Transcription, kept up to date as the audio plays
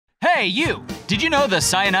Hey, you! Did you know the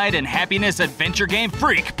Cyanide and Happiness adventure game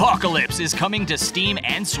Freakpocalypse is coming to Steam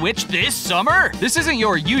and Switch this summer? This isn't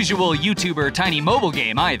your usual YouTuber tiny mobile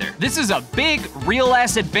game either. This is a big,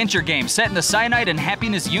 real-ass adventure game set in the Cyanide and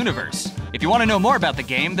Happiness universe. If you want to know more about the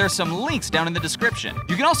game, there's some links down in the description.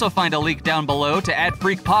 You can also find a link down below to add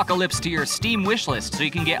Freakpocalypse to your Steam wishlist so you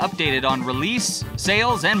can get updated on release,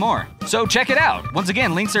 sales, and more. So check it out. Once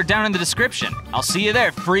again, links are down in the description. I'll see you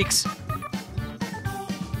there, freaks.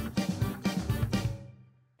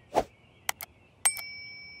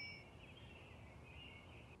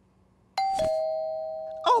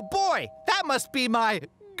 Oh boy, that must be my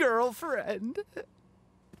girlfriend.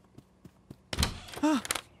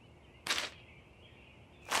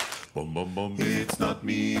 Bum, bum, bum. It's not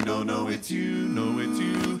me, no, it's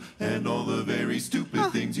you, and all the very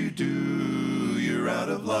stupid things you do. You're out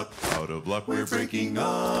of luck, we're breaking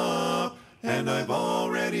up, and I've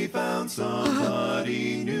already found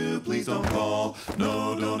somebody new. Please don't call,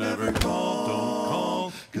 no, don't ever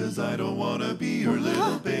call, cause I don't wanna be your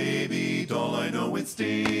little baby doll. I know it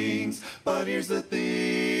stings, but here's the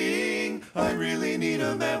thing, I really need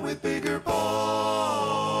a man with bigger balls.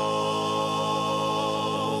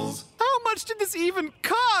 How much did this even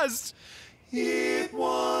cost? It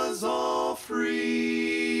was all free.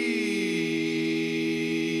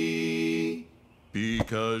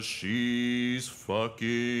 Because she's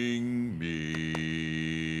fucking me.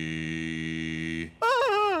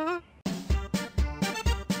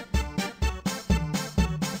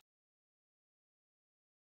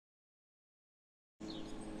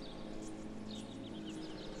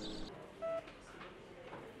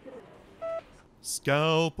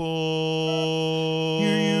 Scalpel.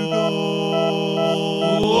 Here you go.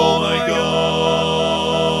 Oh my God.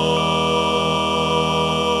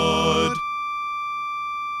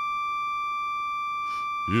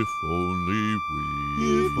 If only we.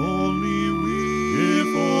 If only we.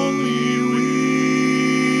 If only we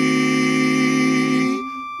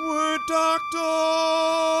were doctors.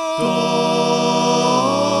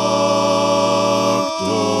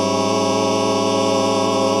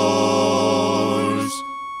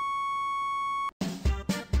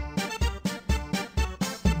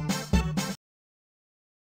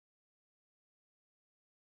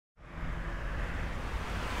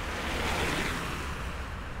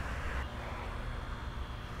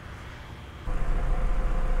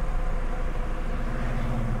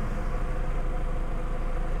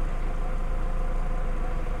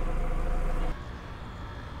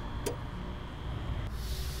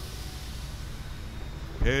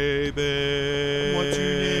 Hey, babe. What's your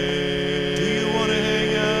name? Do you want to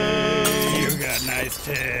hang out? You got nice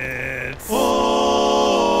tits.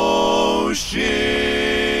 Oh, shit.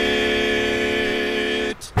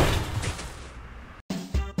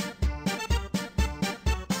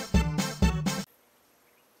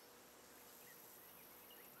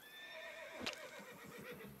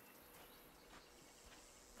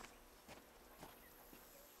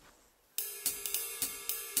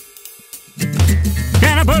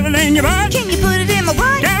 Can I put it in your butt? Can you put it in my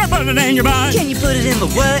what? Can I put it in your butt? Can you put it in my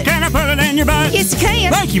what? Can I put it in your butt? Yes, you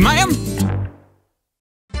can. Thank you, ma'am.